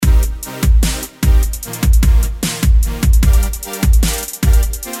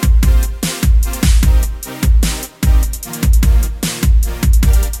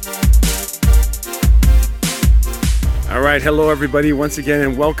right, hello everybody once again,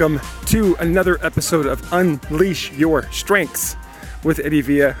 and welcome to another episode of Unleash Your Strengths with Eddie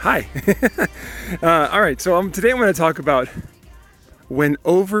Villa. Hi. All right, so today I'm going to talk about when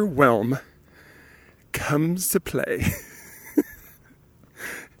overwhelm comes to play.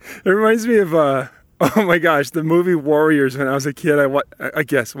 It reminds me of, oh my gosh, the movie Warriors. When I was a kid, I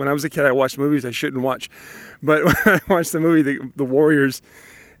guess when I was a kid, I watched movies I shouldn't watch. But when I watched the movie, the Warriors,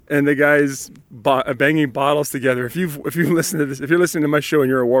 and the guys banging bottles together. If you listen to this, if you're listening to my show and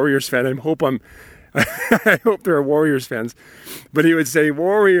you're a Warriors fan, I hope there are Warriors fans. But he would say,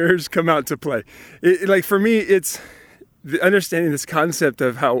 "Warriors, come out to play." Like for me, it's understanding this concept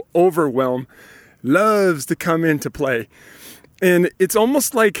of how overwhelm loves to come into play, and it's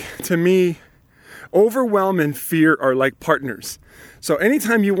almost like, to me, overwhelm and fear are like partners. So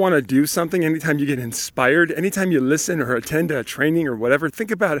anytime you want to do something, anytime you get inspired, anytime you listen or attend a training or whatever,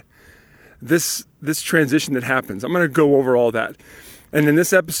 think about this transition that happens. I'm going to go over all that. And in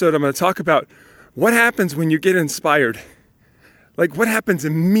this episode, I'm going to talk about what happens when you get inspired. Like what happens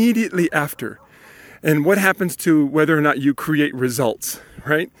immediately after, and what happens to whether or not you create results,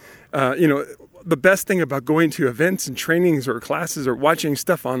 right? The best thing about going to events and trainings or classes or watching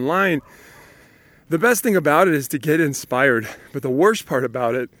stuff online, the best thing about it is to get inspired, but the worst part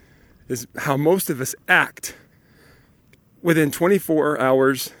about it is how most of us act within 24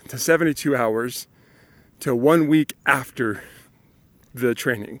 hours to 72 hours to 1 week after the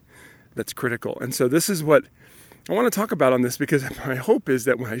training. That's critical. And so this is what I want to talk about on this, because my hope is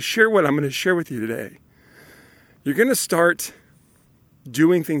that when I share what I'm going to share with you today, you're going to start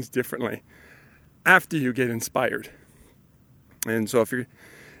doing things differently after you get inspired. And so if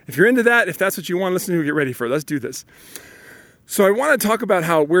you're into that, if that's what you want to listen to, get ready for it. Let's do this. So I want to talk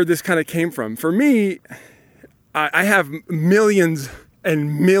about where this kind of came from. For me, I have millions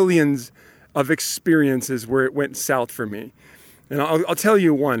and millions of experiences where it went south for me. And I'll tell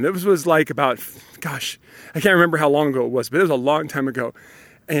you one. It was like about, gosh, I can't remember how long ago it was, but it was a long time ago.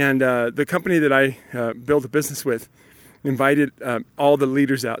 And the company that I built a business with invited all the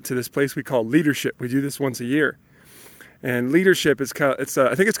leaders out to this place we call Leadership. We do this once a year. And Leadership I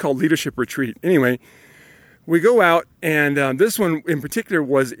think it's called Leadership Retreat. Anyway, we go out, and this one in particular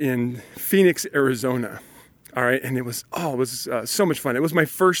was in Phoenix, Arizona. All right, and it was so much fun. It was my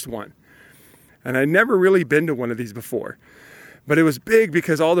first one, and I'd never really been to one of these before. But it was big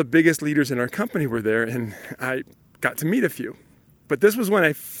because all the biggest leaders in our company were there, and I got to meet a few. But this was when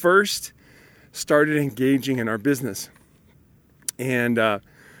I first started engaging in our business, and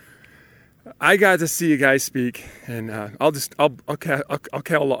I got to see a guy speak, and I'll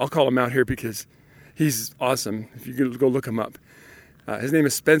call him out here because he's awesome. If you could go look him up, his name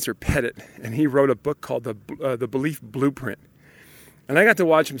is Spencer Pettit, and he wrote a book called the Belief Blueprint. And I got to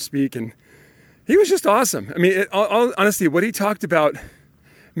watch him speak, and he was just awesome. I mean, honestly, what he talked about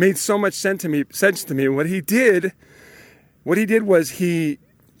made so much sense to me. What he did was he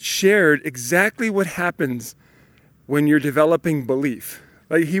shared exactly what happens when you're developing belief.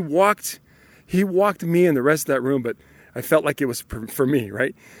 Like he walked me and the rest of that room, but I felt like it was for me,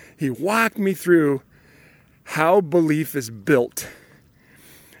 right? He walked me through how belief is built.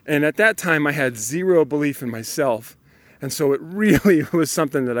 And at that time, I had zero belief in myself. And so it really was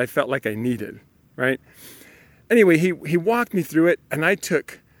something that I felt like I needed, right? Anyway, he walked me through it, and I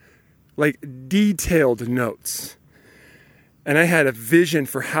took like detailed notes. And I had a vision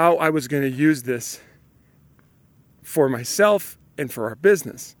for how I was going to use this for myself and for our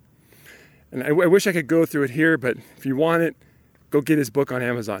business. And I wish I could go through it here, but if you want it, go get his book on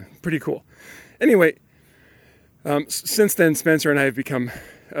Amazon. Pretty cool. Anyway, since then, Spencer and I have become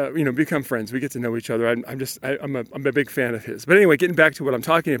friends. We get to know each other. I'm a big fan of his. But anyway, getting back to what I'm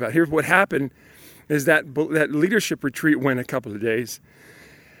talking about here, what happened is that leadership retreat went a couple of days,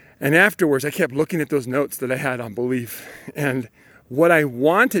 and afterwards, I kept looking at those notes that I had on belief, and what I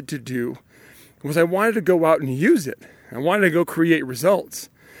wanted to do was I wanted to go out and use it. I wanted to go create results.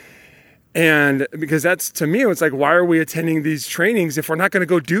 And because that's, to me, it's like, why are we attending these trainings if we're not going to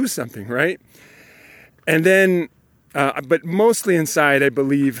go do something, right? And then, but mostly inside, I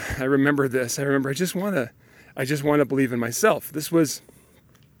remember I just want to believe in myself. This was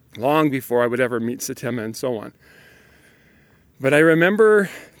long before I would ever meet Satyama and so on. But I remember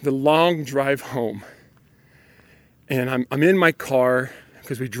the long drive home, and I'm in my car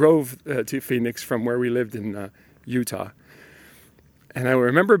because we drove to Phoenix from where we lived in Utah. And I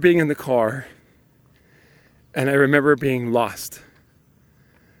remember being in the car, and I remember being lost.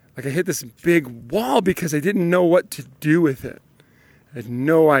 Like I hit this big wall because I didn't know what to do with it. I had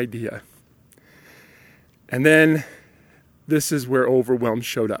no idea. And then this is where overwhelm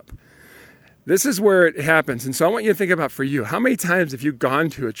showed up. This is where it happens. And so I want you to think about for you, how many times have you gone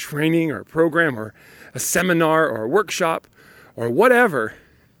to a training or a program or a seminar or a workshop or whatever,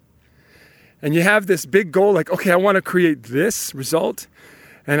 and you have this big goal like, okay, I want to create this result,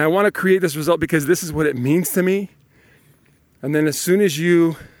 and I want to create this result because this is what it means to me. And then as soon as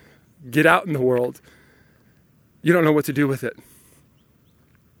you get out in the world, you don't know what to do with it,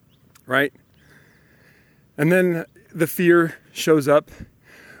 right? And then the fear shows up,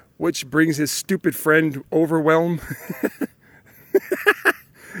 which brings his stupid friend overwhelm.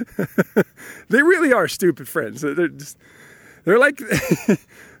 They really are stupid friends. They're like,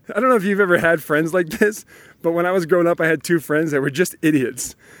 I don't know if you've ever had friends like this, but when I was growing up, I had two friends that were just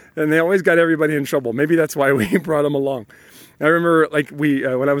idiots, and they always got everybody in trouble. Maybe that's why we brought them along. I remember, like,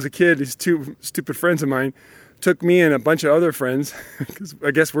 when I was a kid, these two stupid friends of mine took me and a bunch of other friends, because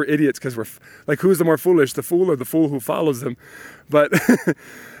I guess we're idiots, because we're like, who's the more foolish, the fool or the fool who follows them? But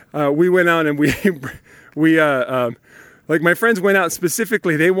we went out and like my friends went out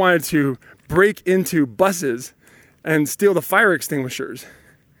specifically, they wanted to break into buses and steal the fire extinguishers.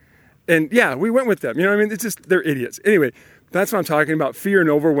 And yeah, we went with them. You know what I mean? It's just, they're idiots. Anyway, that's what I'm talking about. Fear and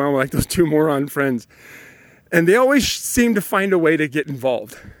overwhelm, like those two moron friends. And they always seem to find a way to get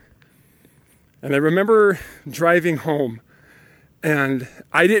involved. And I remember driving home, and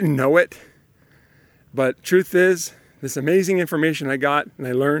I didn't know it. But truth is, this amazing information I got and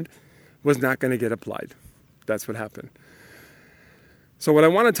I learned was not going to get applied. That's what happened. So what I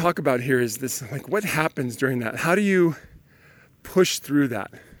want to talk about here is this, like, what happens during that? How do you push through that?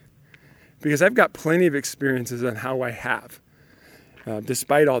 Because I've got plenty of experiences on how I have,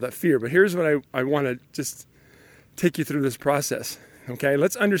 despite all that fear. But here's what I want to just take you through this process. Okay,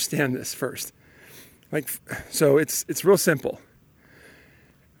 let's understand this first. So it's real simple.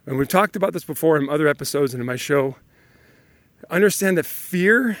 And we've talked about this before in other episodes and in my show. Understand that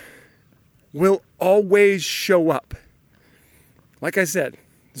fear will always show up. Like I said,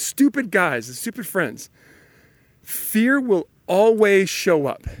 the stupid guys, the stupid friends, fear will always show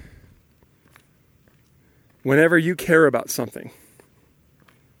up whenever you care about something.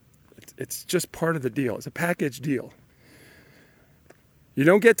 It's just part of the deal. It's a package deal. You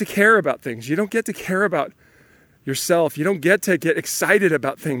don't get to care about things. You don't get to care about yourself. You don't get to get excited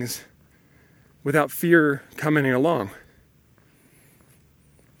about things without fear coming along.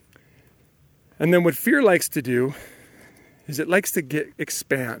 And then what fear likes to do is it likes to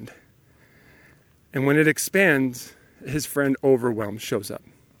expand. And when it expands, his friend overwhelm shows up.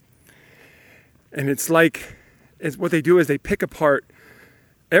 And it's what they do is they pick apart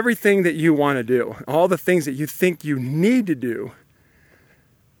everything that you want to do, all the things that you think you need to do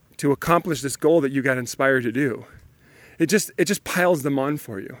to accomplish this goal that you got inspired to do. It just piles them on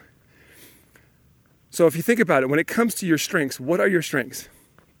for you. So if you think about it, when it comes to your strengths, what are your strengths?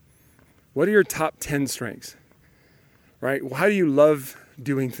 What are your top 10 strengths? Right? How do you love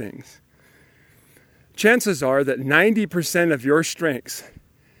doing things? Chances are that 90% of your strengths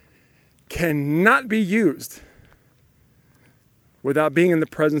cannot be used without being in the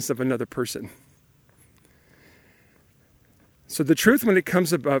presence of another person. So the truth when it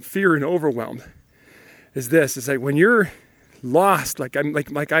comes about fear and overwhelm is this: it's like when you're lost, like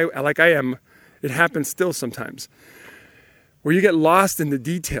I am, it happens still sometimes, where you get lost in the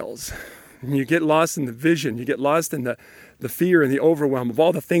details, and you get lost in the vision, you get lost in the fear and the overwhelm of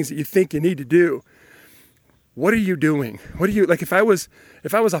all the things that you think you need to do. What are you doing? What are you, like, if I was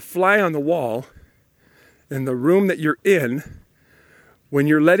a fly on the wall in the room that you're in, when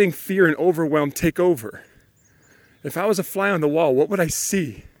you're letting fear and overwhelm take over, if I was a fly on the wall, what would I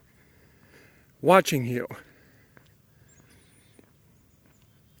see watching you?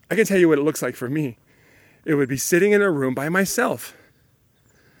 I can tell you what it looks like for me. It would be sitting in a room by myself.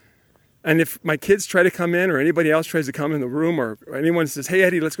 And if my kids try to come in, or anybody else tries to come in the room, or anyone says, "Hey,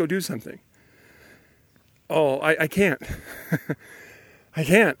 Eddie, let's go do something." Oh, I can't. I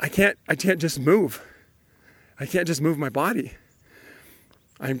can't just move. I can't just move my body.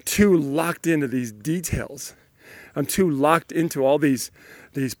 I'm too locked into these details. I'm too locked into all these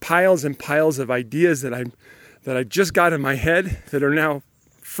piles and piles of ideas that I just got in my head that are now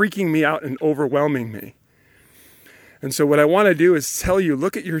freaking me out and overwhelming me. And so what I want to do is tell you,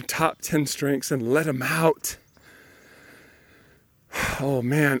 look at your top 10 strengths and let them out. Oh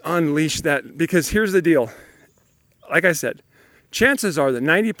man, unleash that. Because here's the deal. Like I said, chances are that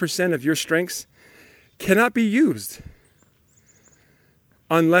 90% of your strengths cannot be used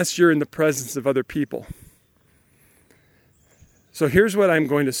unless you're in the presence of other people. So here's what I'm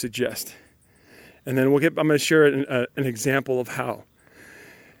going to suggest. And then I'm going to share an example of how.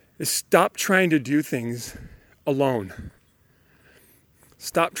 Is stop trying to do things alone.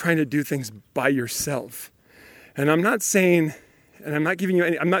 Stop trying to do things by yourself. And I'm not saying, and I'm not giving you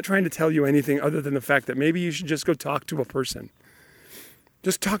any, I'm not trying to tell you anything other than the fact that maybe you should just go talk to a person.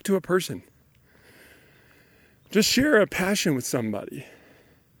 Just talk to a person. Just share a passion with somebody.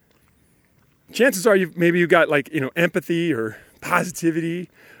 Chances are you got empathy or positivity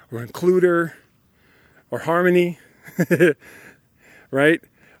or includer or harmony, right?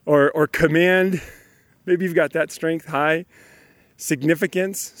 Or command. Maybe you've got that strength high.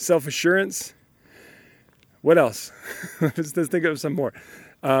 Significance, self-assurance. What else? Let's think of some more.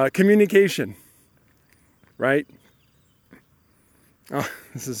 Communication, right? Oh,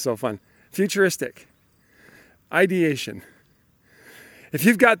 this is so fun. Futuristic. Ideation. If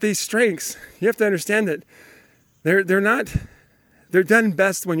you've got these strengths, you have to understand that they're done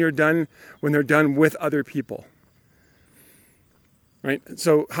best when they're done with other people. Right?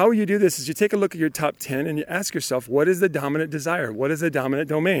 So how you do this is you take a look at your top 10 and you ask yourself, what is the dominant desire? What is the dominant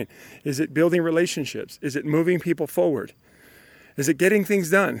domain? Is it building relationships? Is it moving people forward? Is it getting things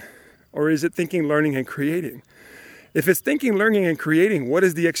done? Or is it thinking, learning, and creating? If it's thinking, learning, and creating, what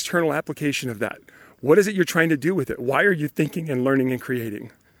is the external application of that? What is it you're trying to do with it? Why are you thinking and learning and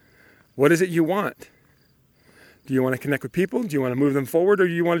creating? What is it you want? Do you want to connect with people? Do you want to move them forward? Or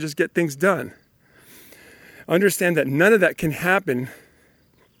do you want to just get things done? Understand that none of that can happen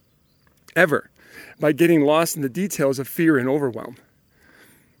ever by getting lost in the details of fear and overwhelm.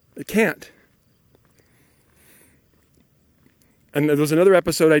 It can't. And there was another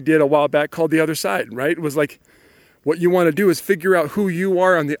episode I did a while back called The Other Side, right? It was like, what you want to do is figure out who you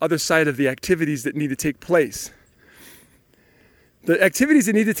are on the other side of the activities that need to take place. The activities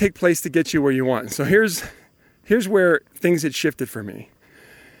that need to take place to get you where you want. So here's where things had shifted for me.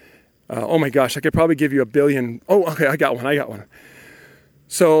 Oh my gosh, I could probably give you a billion. Oh, okay, I got one.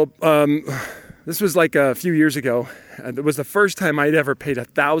 So this was like a few years ago. It was the first time I'd ever paid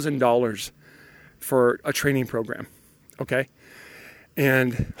 $1,000 for a training program. Okay?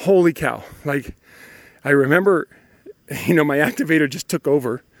 And holy cow, like I remember, my activator just took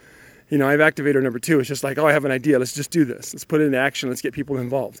over. I have activator number 2. It's just like, I have an idea. Let's just do this. Let's put it into action. Let's get people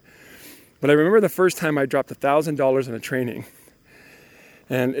involved. But I remember the first time I dropped $1,000 in a training.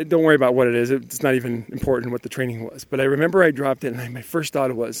 And don't worry about what it is. It's not even important what the training was. But I remember I dropped it, and my first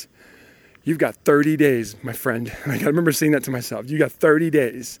thought was, you've got 30 days, my friend. I remember saying that to myself. You got 30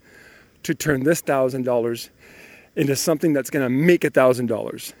 days to turn this $1,000 into something that's going to make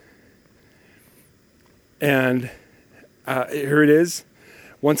 $1,000. And here it is.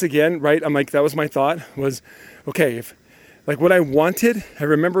 Once again, right? I'm like, that was my thought. Was okay. If like what I wanted, I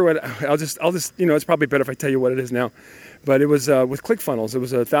remember what I'll just. It's probably better if I tell you what it is now. But it was with ClickFunnels. It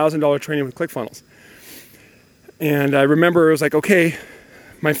was $1,000 training with ClickFunnels. And I remember it was like, okay,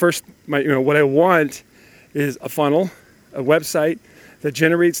 what I want is a funnel, a website that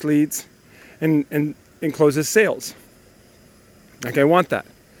generates leads and closes sales. Like I want that.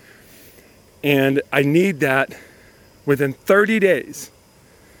 And I need that within 30 days.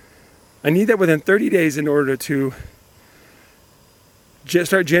 I need that within 30 days in order to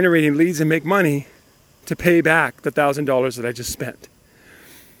start generating leads and make money to pay back the $1,000 that I just spent.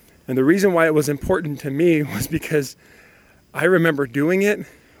 And the reason why it was important to me was because I remember doing it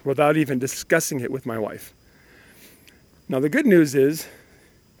without even discussing it with my wife. Now the good news is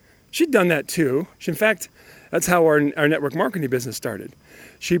she'd done that too. In fact, that's how our network marketing business started.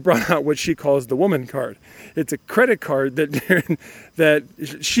 She brought out what she calls the woman card. It's a credit card that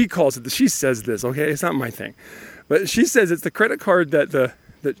she calls it. She says this, okay? It's not my thing. But she says it's the credit card that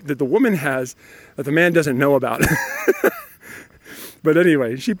the woman has that the man doesn't know about. But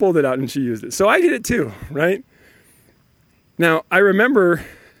anyway, she pulled it out and she used it. So I did it too, right? Now, I remember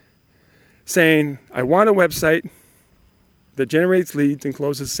saying, I want a website that generates leads and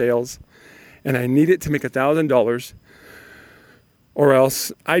closes sales, and I need it to make $1,000, or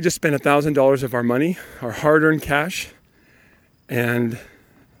else I just spent $1,000 of our money, our hard-earned cash, and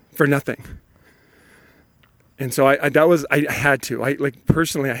for nothing. And so I had to.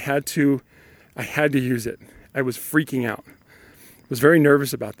 Personally, I had to use it. I was freaking out. I was very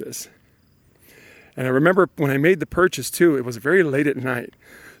nervous about this. And I remember when I made the purchase too, it was very late at night.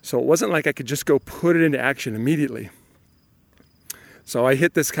 So it wasn't like I could just go put it into action immediately. So I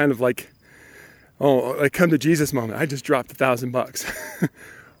hit this kind of like come to Jesus moment. I just dropped $1,000.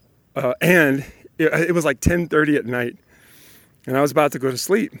 And it was like 10:30 at night. And I was about to go to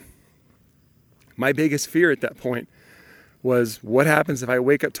sleep. My biggest fear at that point was, what happens if I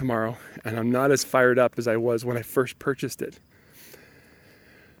wake up tomorrow and I'm not as fired up as I was when I first purchased it?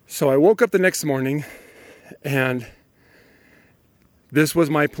 So I woke up the next morning and this was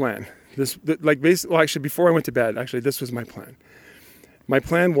my plan. Before I went to bed, this was my plan. my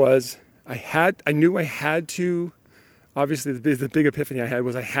plan was I knew I had to, obviously the big epiphany I had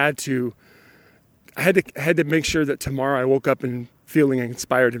was I had to make sure that tomorrow I woke up and feeling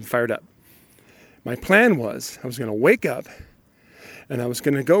inspired and fired up. My plan was I was going to wake up and I was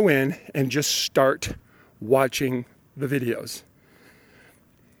going to go in and just start watching the videos.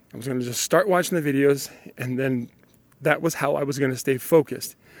 I was going to just start watching the videos, and then that was how I was going to stay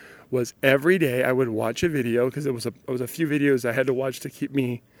focused. Was every day I would watch a video, because it was a few videos I had to watch to keep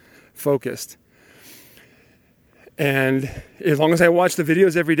me focused. And as long as I watched the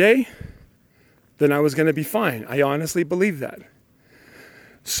videos every day, then I was going to be fine. I honestly believe that.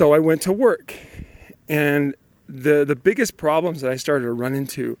 So I went to work, and the biggest problems that I started to run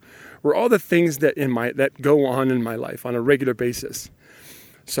into were all the things that go on in my life on a regular basis.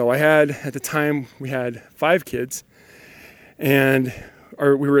 So at the time, we had 5 kids, and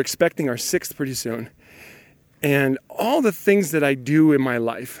we were expecting our 6th pretty soon. And all the things that I do in my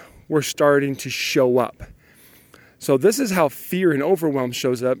life were starting to show up. So this is how fear and overwhelm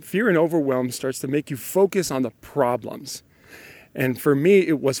shows up. Fear and overwhelm starts to make you focus on the problems. And for me,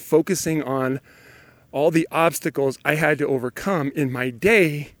 it was focusing on all the obstacles I had to overcome in my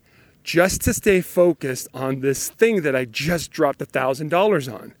day just to stay focused on this thing that I just dropped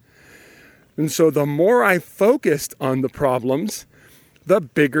 $1,000 on. And so the more I focused on the problems, the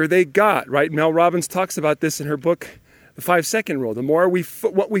bigger they got, right? Mel Robbins talks about this in her book, The 5-Second Rule. The more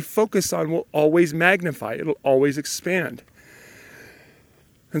what we focus on will always magnify. It'll always expand.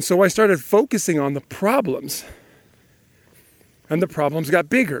 And so I started focusing on the problems. And the problems got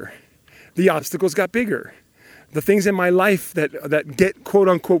bigger. The obstacles got bigger. The things in my life that get, quote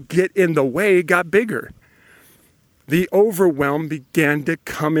unquote, get in the way got bigger. The overwhelm began to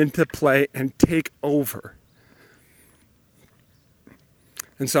come into play and take over.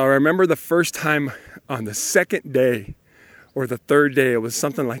 And so I remember the first time on the 2nd day or the 3rd day, it was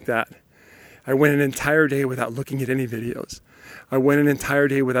something like that. I went an entire day without looking at any videos. I went an entire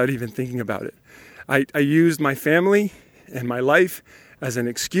day without even thinking about it. I used my family and my life as an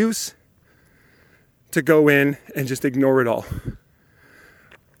excuse to go in and just ignore it all.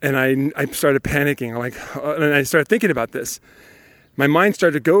 And I started panicking. And I started thinking about this. My mind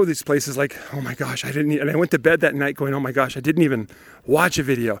started to go these places like, oh my gosh, and I went to bed that night going, oh my gosh, I didn't even watch a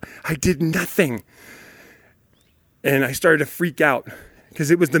video. I did nothing. And I started to freak out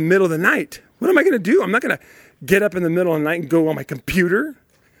because it was the middle of the night. What am I going to do? I'm not going to get up in the middle of the night and go on my computer.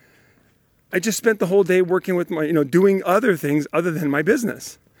 I just spent the whole day working with doing other things other than my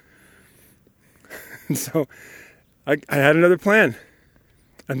business. And so I had another plan.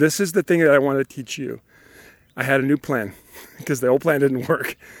 And this is the thing that I want to teach you. I had a new plan because the old plan didn't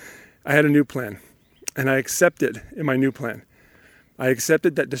work. I had a new plan. And I accepted in my new plan. I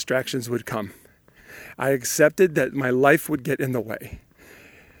accepted that distractions would come. I accepted that my life would get in the way.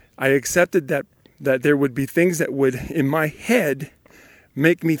 I accepted that there would be things that would, in my head,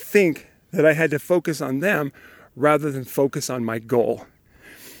 make me think that I had to focus on them rather than focus on my goal.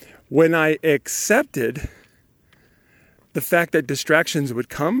 When I accepted the fact that distractions would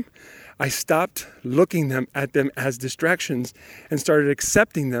come, I stopped looking at them as distractions and started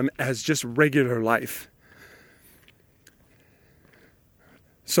accepting them as just regular life.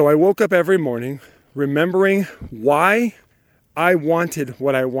 So I woke up every morning remembering why I wanted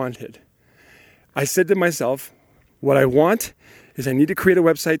what I wanted. I said to myself, what I want is I need to create a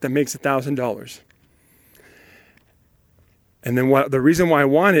website that makes $1,000. And then the reason why I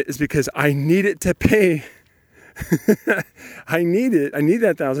want it is because I need it to pay. I need that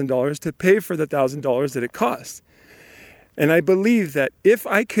 $1,000 to pay for the $1,000 that it costs. And I believe that if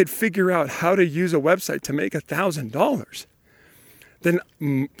I could figure out how to use a website to make $1,000, then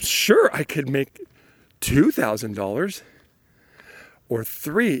sure I could make $2,000 or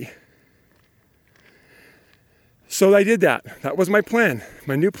 $3,000. So I did that. That was my plan.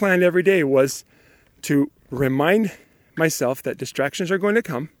 My new plan every day was to remind myself that distractions are going to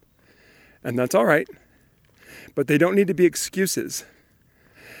come, and that's all right, but they don't need to be excuses.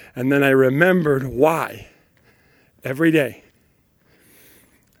 And then I remembered why every day.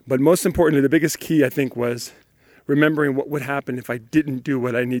 But most importantly, the biggest key, I think, was remembering what would happen if I didn't do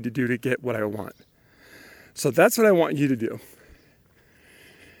what I need to do to get what I want. So that's what I want you to do.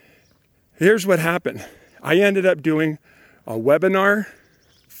 Here's what happened. I ended up doing a webinar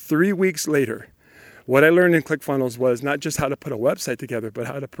 3 weeks later. What I learned in ClickFunnels was not just how to put a website together, but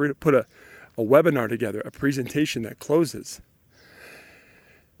how to put a webinar together, a presentation that closes.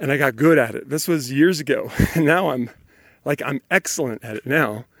 And I got good at it. This was years ago. And now I'm excellent at it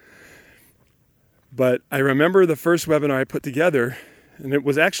now. But I remember the first webinar I put together, and it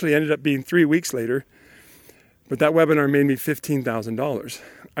was actually ended up being 3 weeks later. But that webinar made me $15,000.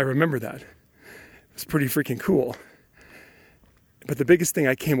 I remember that. It was pretty freaking cool. But the biggest thing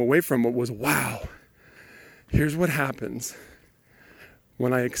I came away from it was, wow, here's what happens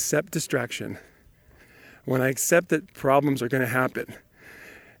when I accept distraction, when I accept that problems are going to happen,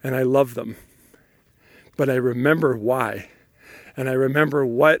 and I love them. But I remember why, and I remember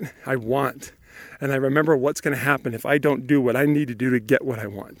what I want, and I remember what's going to happen if I don't do what I need to do to get what I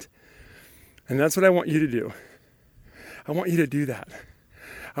want. And that's what I want you to do. I want you to do that.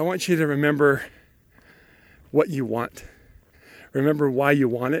 I want you to remember what you want. Remember why you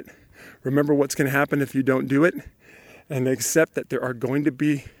want it. Remember what's going to happen if you don't do it. And accept that there are going to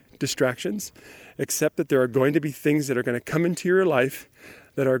be distractions. Accept that there are going to be things that are going to come into your life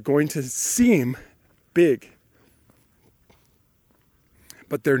that are going to seem big.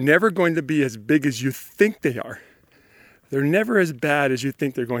 But they're never going to be as big as you think they are. They're never as bad as you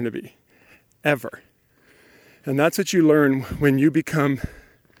think they're going to be. Ever. And that's what you learn when you become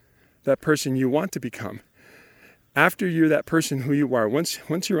that person you want to become. After you're that person who you are, once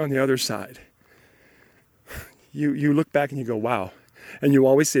you're on the other side, you look back and you go, wow. And you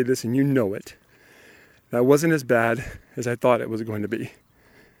always say this, and you know it. That wasn't as bad as I thought it was going to be.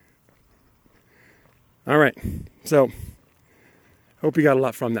 All right. So, hope you got a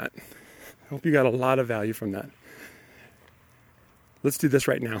lot from that. Hope you got a lot of value from that. Let's do this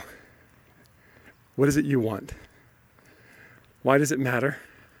right now. What is it you want? Why does it matter?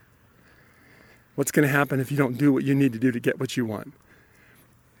 What's going to happen if you don't do what you need to do to get what you want?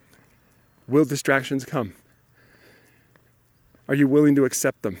 Will distractions come? Are you willing to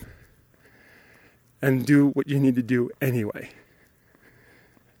accept them? And do what you need to do anyway?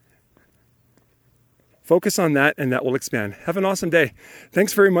 Focus on that, and that will expand. Have an awesome day.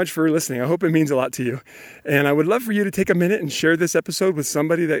 Thanks very much for listening. I hope it means a lot to you. And I would love for you to take a minute and share this episode with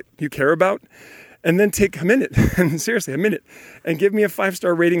somebody that you care about. And then take a minute, seriously, a minute, and give me a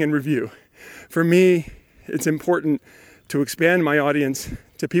 5-star rating and review. For me, it's important to expand my audience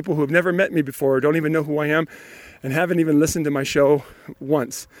to people who have never met me before, don't even know who I am, and haven't even listened to my show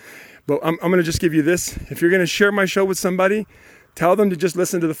once. But I'm going to just give you this. If you're going to share my show with somebody, tell them to just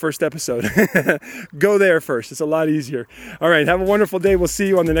listen to the first episode. Go there first. It's a lot easier. All right, have a wonderful day. We'll see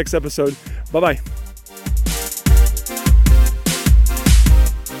you on the next episode. Bye-bye.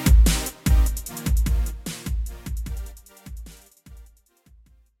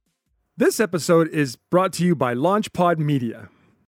 This episode is brought to you by LaunchPod Media.